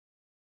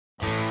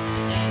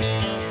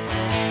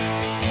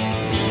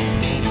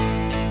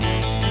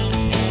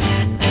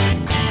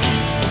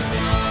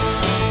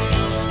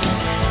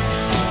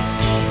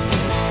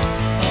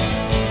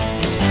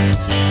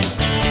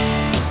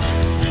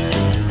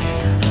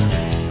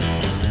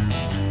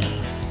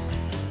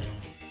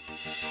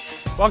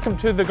Welcome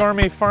to the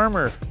Gourmet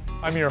Farmer.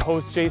 I'm your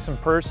host, Jason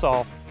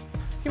Purcell.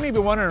 You may be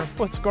wondering,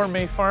 what's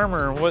Gourmet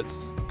Farmer and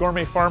what's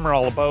Gourmet Farmer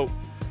all about?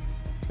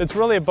 It's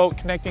really about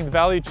connecting the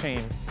value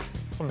chain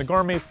from the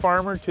gourmet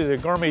farmer to the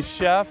gourmet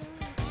chef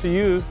to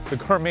you, the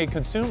gourmet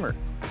consumer.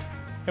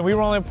 And we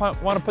really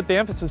want to put the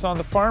emphasis on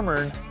the farmer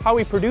and how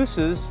he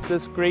produces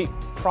this great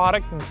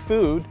product and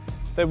food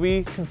that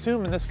we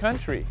consume in this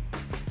country.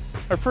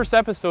 Our first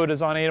episode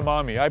is on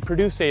edamame. I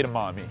produce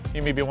edamame.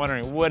 You may be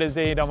wondering, what is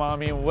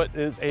edamame and what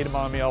is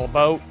edamame all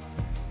about?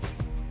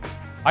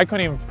 I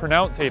couldn't even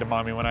pronounce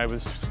edamame when I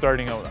was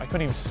starting out. I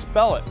couldn't even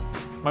spell it.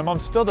 My mom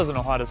still doesn't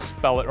know how to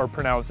spell it or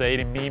pronounce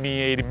it.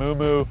 Edamame,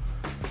 edamumu.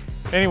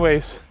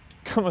 Anyways,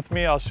 come with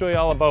me, I'll show you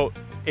all about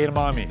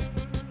edamame.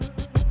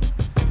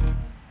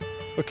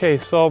 Okay,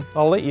 so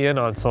I'll let you in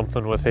on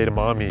something with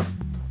edamame.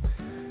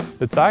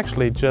 It's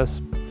actually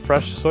just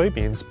fresh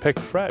soybeans picked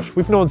fresh.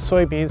 We've known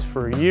soybeans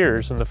for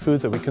years in the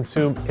foods that we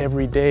consume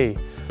every day,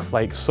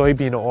 like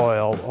soybean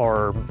oil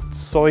or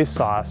soy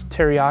sauce,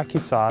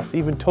 teriyaki sauce,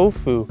 even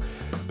tofu.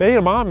 But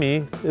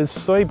edamame is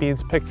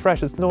soybeans picked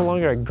fresh. It's no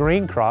longer a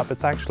grain crop,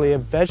 it's actually a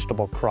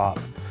vegetable crop.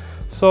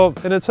 So,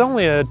 and it's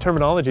only a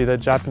terminology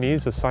that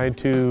Japanese assigned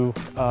to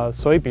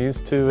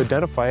soybeans to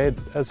identify it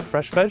as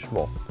fresh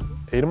vegetable,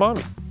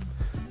 edamame.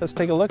 Let's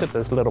take a look at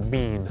this little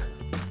bean.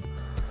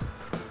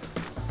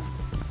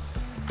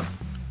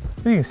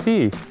 As you can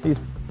see, these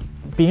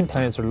bean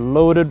plants are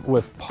loaded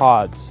with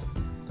pods.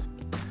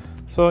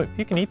 So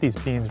you can eat these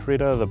beans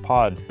right out of the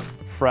pod,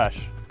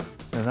 fresh.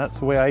 And that's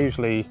the way I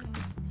usually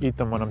eat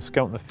them when I'm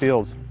scouting the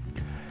fields.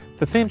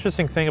 The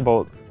interesting thing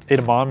about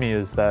edamame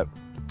is that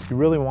you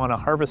really want to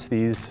harvest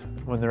these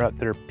when they're at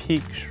their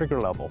peak sugar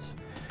levels.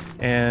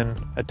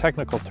 And a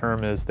technical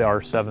term is the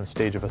R7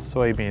 stage of a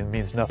soybean. It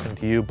means nothing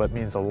to you, but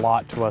means a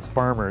lot to us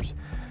farmers.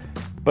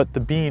 But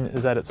the bean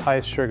is at its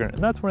highest sugar, and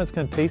that's when it's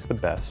going to taste the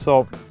best.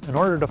 So in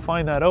order to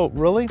find that out,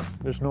 really,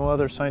 there's no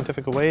other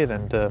scientific way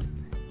than to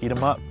eat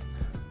them up,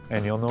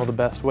 and you'll know the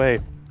best way.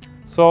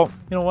 So,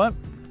 you know what?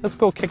 Let's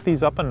go kick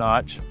these up a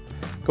notch.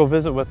 Go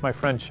visit with my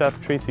friend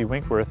Chef Tracy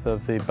Winkworth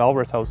of the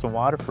Belworth House in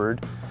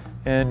Waterford,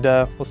 and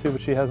we'll see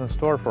what she has in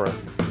store for us.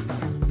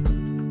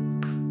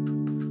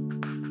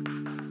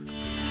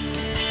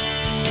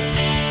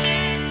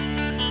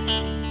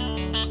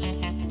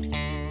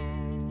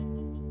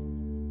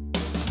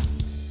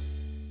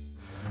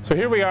 So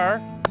here we are,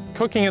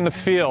 cooking in the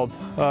field.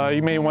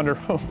 You may wonder,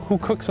 who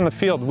cooks in the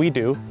field? We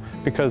do,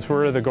 because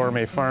we're the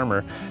Gourmet Farmer.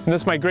 And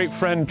this is my great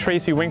friend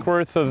Tracy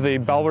Winkworth of the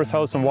Belworth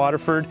House in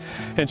Waterford,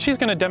 and she's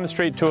going to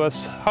demonstrate to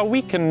us how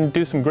we can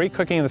do some great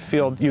cooking in the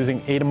field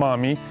using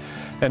edamame,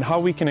 and how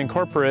we can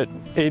incorporate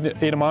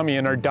edamame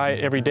in our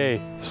diet every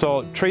day.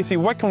 So Tracy,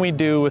 what can we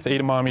do with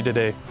edamame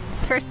today?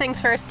 First things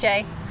first,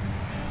 Jay,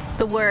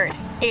 the word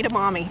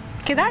edamame.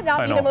 Can that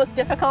not be the most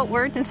difficult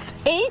word to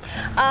say?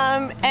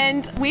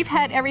 And we've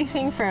had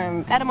everything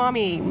from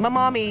edamame,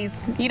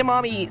 mamamis,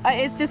 edamame.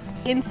 It's just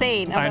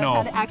insane about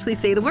how to actually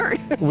say the word.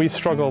 We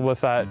struggle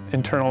with that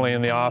internally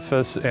in the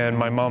office, and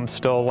my mom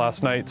still,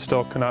 last night,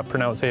 still cannot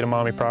pronounce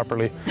edamame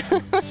properly.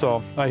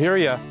 So I hear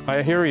ya,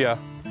 I hear ya.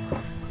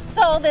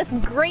 So this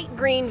great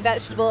green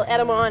vegetable,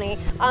 edamame,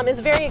 is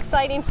very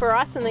exciting for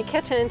us in the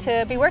kitchen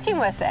to be working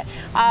with it.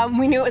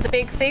 We knew it was a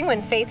big thing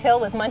when Faith Hill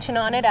was munching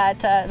on it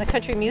at the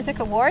Country Music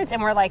Awards, and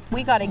we're like,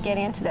 we got to get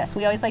into this.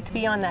 We always like to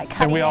be on that cutting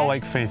edge. And we all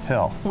like Faith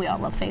Hill. We all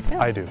love Faith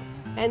Hill. I do.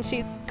 And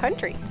she's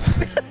country.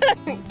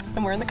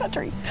 And we're in the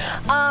country.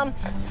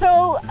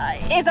 So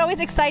it's always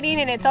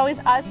exciting, and it's always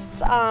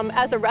us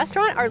as a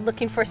restaurant are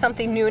looking for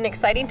something new and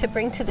exciting to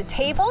bring to the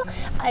table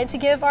and to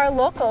give our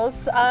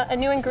locals a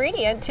new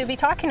ingredient to be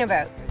talking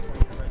about.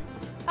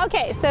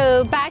 Okay,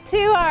 so back to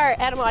our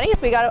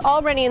edamames. We got it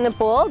all ready in the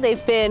bowl.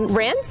 They've been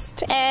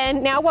rinsed,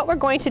 and now what we're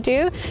going to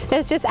do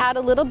is just add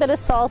a little bit of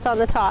salt on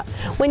the top.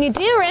 When you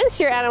do rinse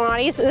your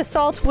edamames, the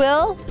salt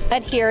will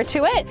adhere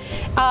to it.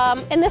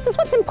 And this is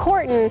what's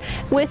important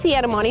with the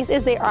edamames,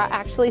 is they are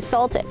actually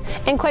salted.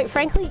 And quite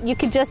frankly, you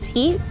could just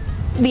eat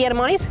the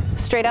edamames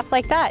straight up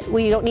like that.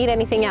 We don't need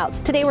anything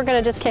else. Today we're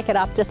going to just kick it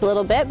up just a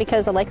little bit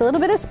because I like a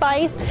little bit of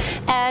spice,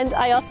 and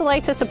I also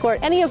like to support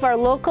any of our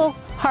local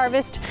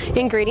harvest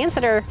ingredients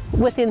that are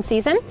within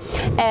season,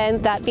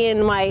 and that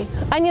being my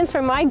onions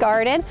from my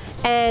garden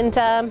and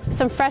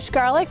some fresh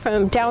garlic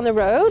from down the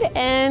road,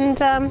 and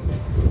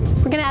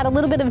we're going to add a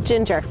little bit of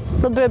ginger,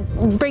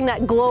 bring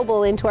that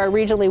global into our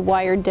regionally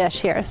wired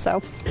dish here. So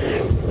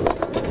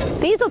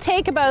these will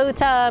take about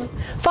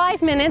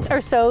 5 minutes or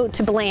so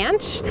to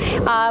blanch.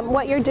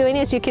 What you're doing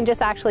is you can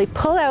just actually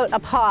pull out a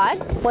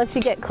pod once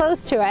you get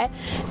close to it,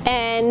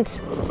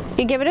 and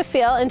you give it a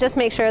feel and just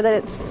make sure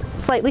that it's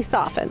slightly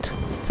softened.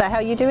 Is that how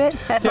you do it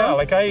at home? Yeah,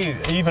 like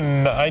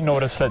I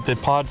noticed that the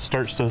pod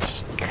starts to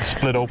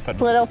split open.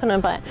 Split open a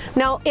bit.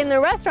 Now in the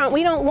restaurant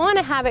we don't want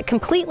to have it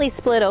completely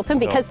split open,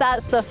 because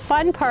that's the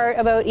fun part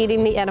about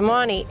eating the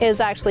edamame,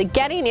 is actually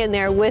getting in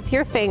there with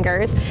your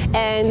fingers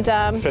and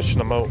fishing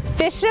them out.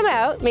 Fishing them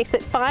out makes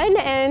it fun,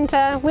 and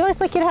we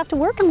always like you to have to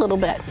work a little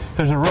bit.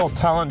 There's a real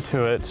talent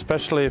to it,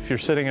 especially if you're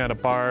sitting at a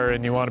bar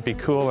and you want to be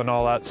cool and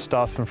all that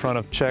stuff in front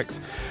of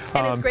chicks.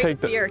 And it's great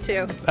with beer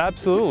too.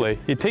 Absolutely.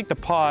 You take the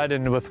pod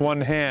and with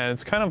one hand,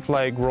 it's kind of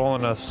like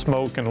rolling a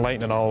smoke and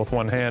lighting it all with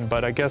one hand,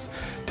 but I guess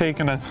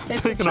taking a...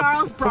 It's the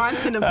Charles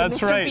Bronson of the That's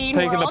Mr. right, Bean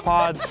taking world. the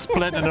pod,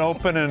 splitting it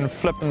open and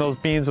flipping those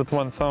beans with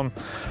one thumb.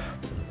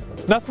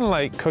 Nothing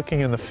like cooking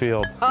in the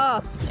field.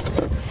 Oh.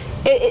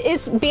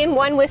 It's being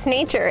one with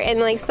nature, and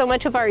like so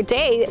much of our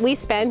day that we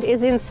spend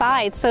is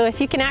inside. So if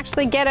you can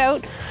actually get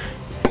out,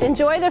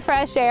 enjoy the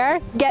fresh air,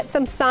 get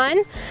some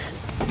sun,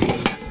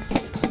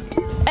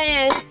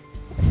 and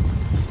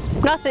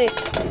nothing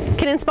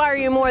can inspire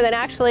you more than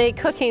actually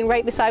cooking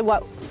right beside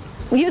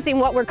using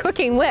what we're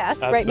cooking with.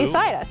 Absolutely. Right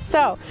beside us.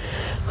 So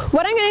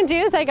what I'm going to do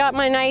is I got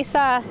my nice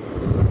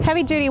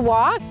heavy duty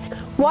wok.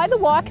 Why the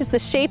wok is the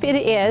shape it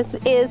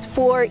is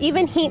for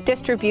even heat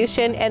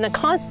distribution and a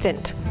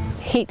constant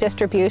heat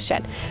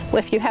distribution.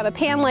 If you have a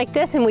pan like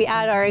this and we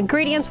add our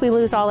ingredients, we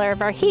lose all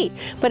of our heat.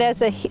 But as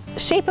the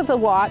shape of the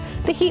wok,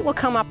 the heat will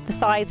come up the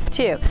sides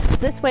too.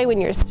 This way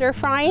when you're stir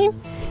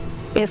frying,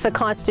 it's a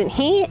constant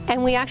heat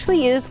and we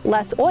actually use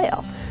less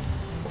oil.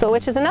 So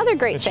which is another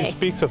great thing. She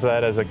speaks of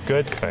that as a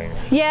good thing.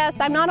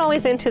 Yes, I'm not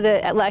always into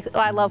the, like,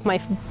 I love my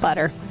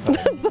butter.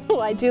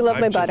 So I do love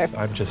my butter.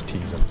 I'm just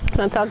teasing.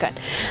 That's all good.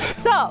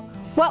 So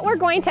what we're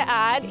going to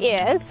add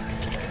is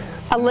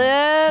a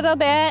little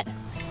bit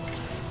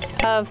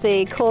of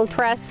the cold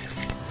press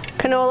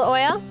canola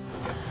oil.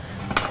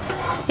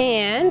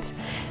 And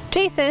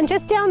Jason,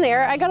 just down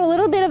there, I got a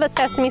little bit of a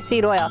sesame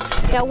seed oil.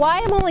 Now why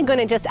I'm only going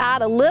to just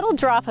add a little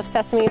drop of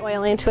sesame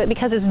oil into it,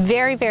 because it's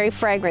very, very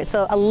fragrant.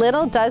 So a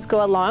little does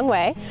go a long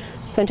way.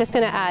 So I'm just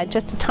going to add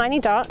just a tiny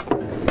dot.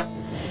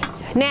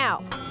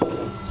 Now,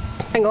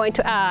 I'm going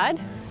to add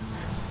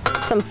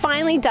some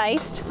finely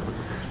diced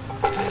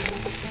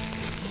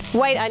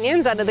white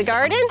onions out of the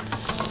garden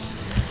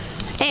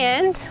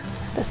and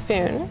the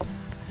spoon.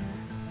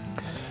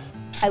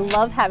 I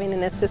love having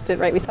an assistant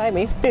right beside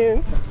me.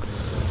 Spoon.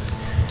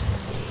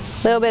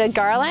 A little bit of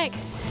garlic.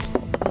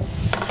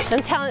 I'm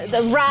telling you,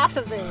 the raft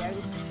of the...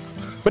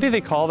 What do they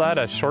call that?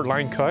 A short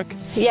line cook?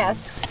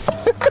 Yes.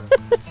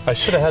 I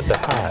should have had the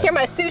hat. You're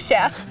my sous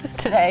chef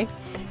today.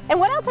 And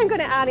what else I'm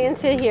going to add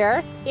into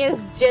here is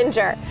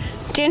ginger.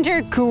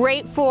 Ginger,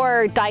 great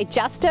for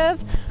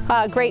digestive,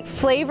 great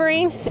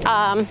flavoring.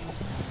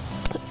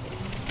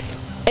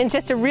 And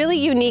just a really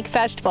unique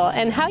vegetable.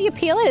 And how you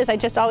peel it is I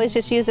just always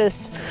just use a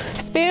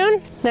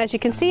spoon. And as you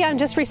can see, I'm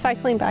just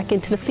recycling back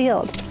into the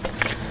field.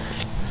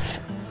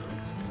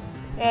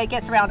 It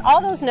gets around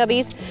all those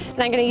nubbies.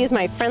 And I'm going to use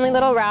my friendly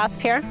little rasp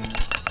here.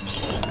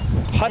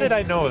 How did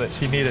I know that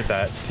she needed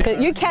that?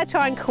 You catch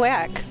on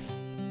quick.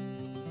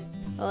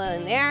 A little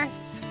in there.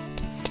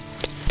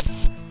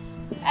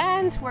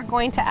 And we're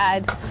going to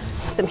add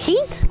some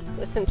heat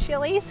with some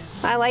chilies.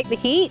 I like the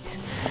heat.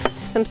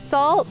 Some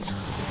salt.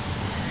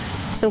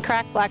 Some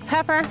cracked black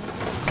pepper,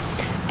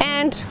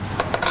 and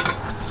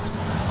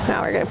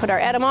now we're going to put our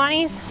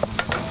edamames.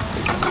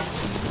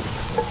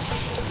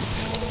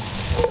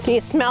 Can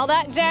you smell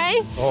that,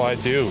 Jay? Oh, I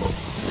do.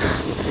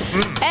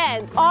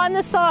 And on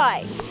the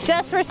side,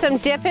 just for some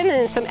dipping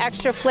and some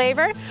extra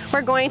flavor,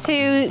 we're going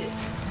to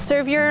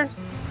serve your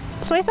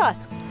soy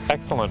sauce.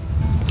 Excellent.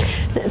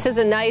 This is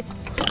a nice,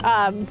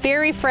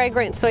 very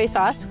fragrant soy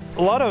sauce.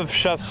 A lot of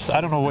chefs,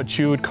 I don't know what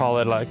you would call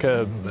it, like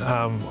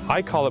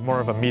I call it more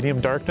of a medium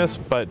darkness,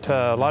 but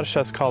a lot of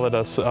chefs call it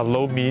a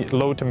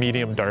low to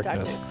medium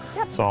darkness.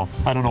 Yep. So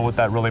I don't know what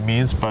that really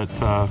means, but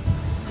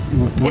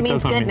it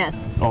means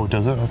goodness. Oh,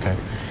 does it? Okay.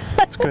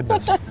 It's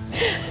goodness. Oh,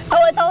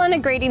 it's all in a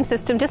grading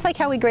system, just like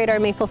how we grade our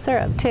maple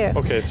syrup too.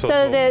 Okay,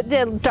 so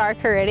the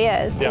darker it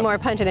is, the more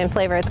pungent in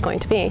flavor it's going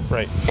to be.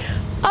 Right.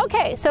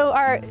 Okay, so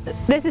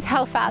this is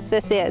how fast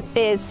this is.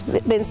 It's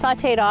been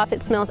sauteed off.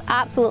 It smells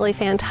absolutely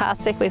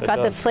fantastic. We've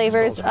got the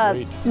flavors of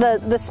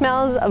the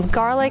smells of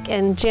garlic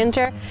and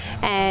ginger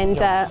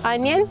and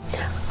onion.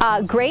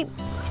 Great,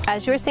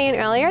 as you were saying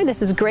earlier,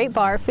 this is great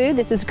bar food.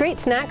 This is great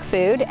snack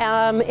food,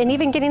 and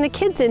even getting the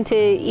kids into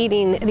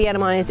eating the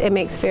edamames, it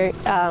makes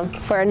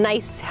for a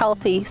nice,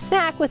 healthy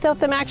snack without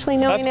them actually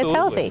knowing it's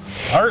healthy.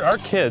 Our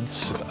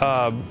kids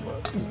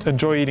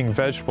enjoy eating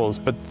vegetables,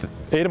 but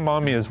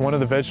edamame is one of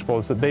the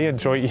vegetables that they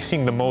enjoy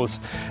eating the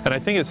most, and I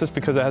think it's just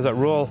because it has that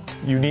real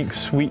unique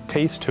sweet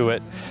taste to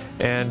it,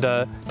 and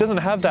doesn't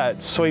have that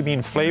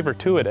soybean flavor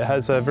to it. It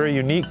has a very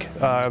unique,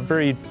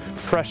 very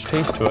fresh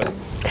taste to it.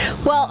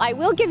 Well, I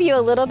will give you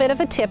a little bit of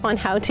a tip on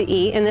how to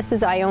eat, and this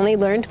is I only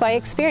learned by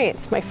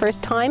experience. My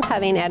first time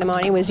having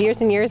edamame was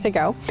years and years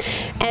ago,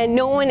 and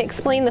no one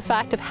explained the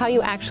fact of how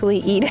you actually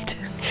eat it.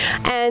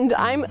 And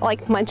I'm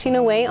like munching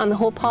away on the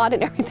whole pod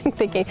and everything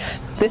thinking,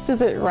 this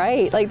isn't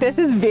right, like this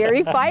is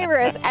very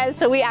fibrous. And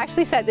so we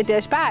actually set the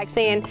dish back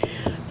saying,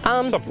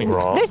 something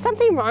wrong. There's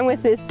something wrong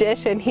with this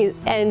dish,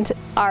 and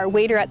our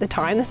waiter at the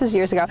time, this is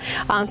years ago,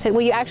 said,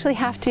 well, you actually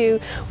have to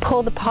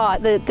pull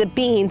the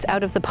beans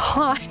out of the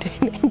pod.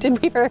 And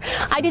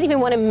I didn't even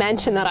want to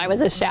mention that I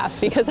was a chef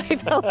because I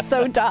felt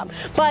so dumb.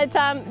 But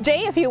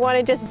Jay, if you want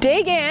to just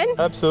dig in.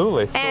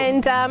 Absolutely.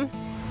 And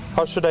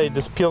How should I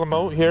just peel them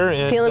out here?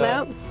 And, Peel them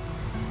out.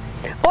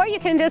 Or you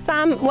can just,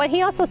 what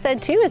he also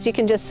said too is you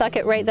can just suck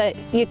it right,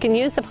 you can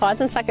use the pods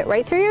and suck it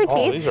right through your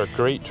teeth. Oh, these are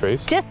great,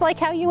 Trace. Just like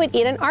how you would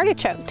eat an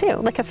artichoke too,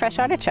 like a fresh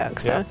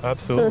artichoke. So yeah,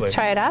 absolutely. let's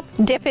try it up.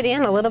 Dip it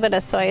in a little bit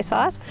of soy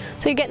sauce.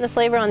 So you're getting the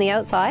flavor on the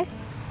outside.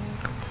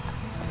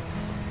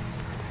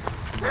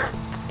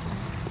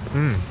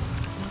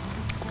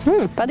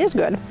 That is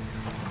good.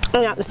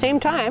 And at the same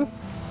time,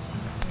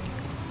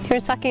 you're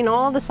sucking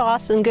all the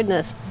sauce and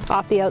goodness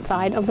off the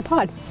outside of the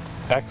pod.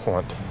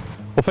 Excellent.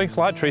 Well, thanks a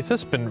lot, Trace.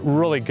 This has been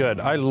really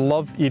good. I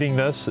love eating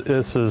this.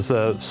 This is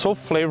so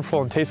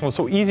flavorful and tasteful,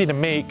 so easy to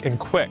make and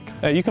quick.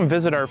 You can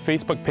visit our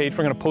Facebook page.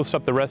 We're going to post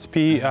up the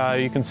recipe.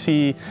 You can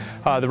see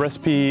the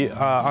recipe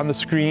on the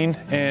screen,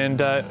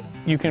 and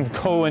you can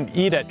go and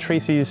eat at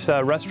Tracy's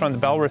restaurant, the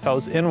Bellworth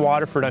House in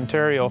Waterford,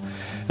 Ontario.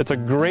 It's a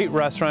great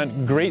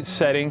restaurant, great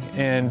setting,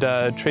 and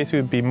Tracy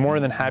would be more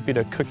than happy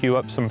to cook you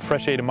up some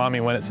fresh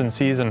edamame when it's in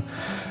season.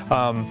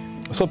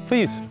 So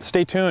please,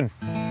 stay tuned.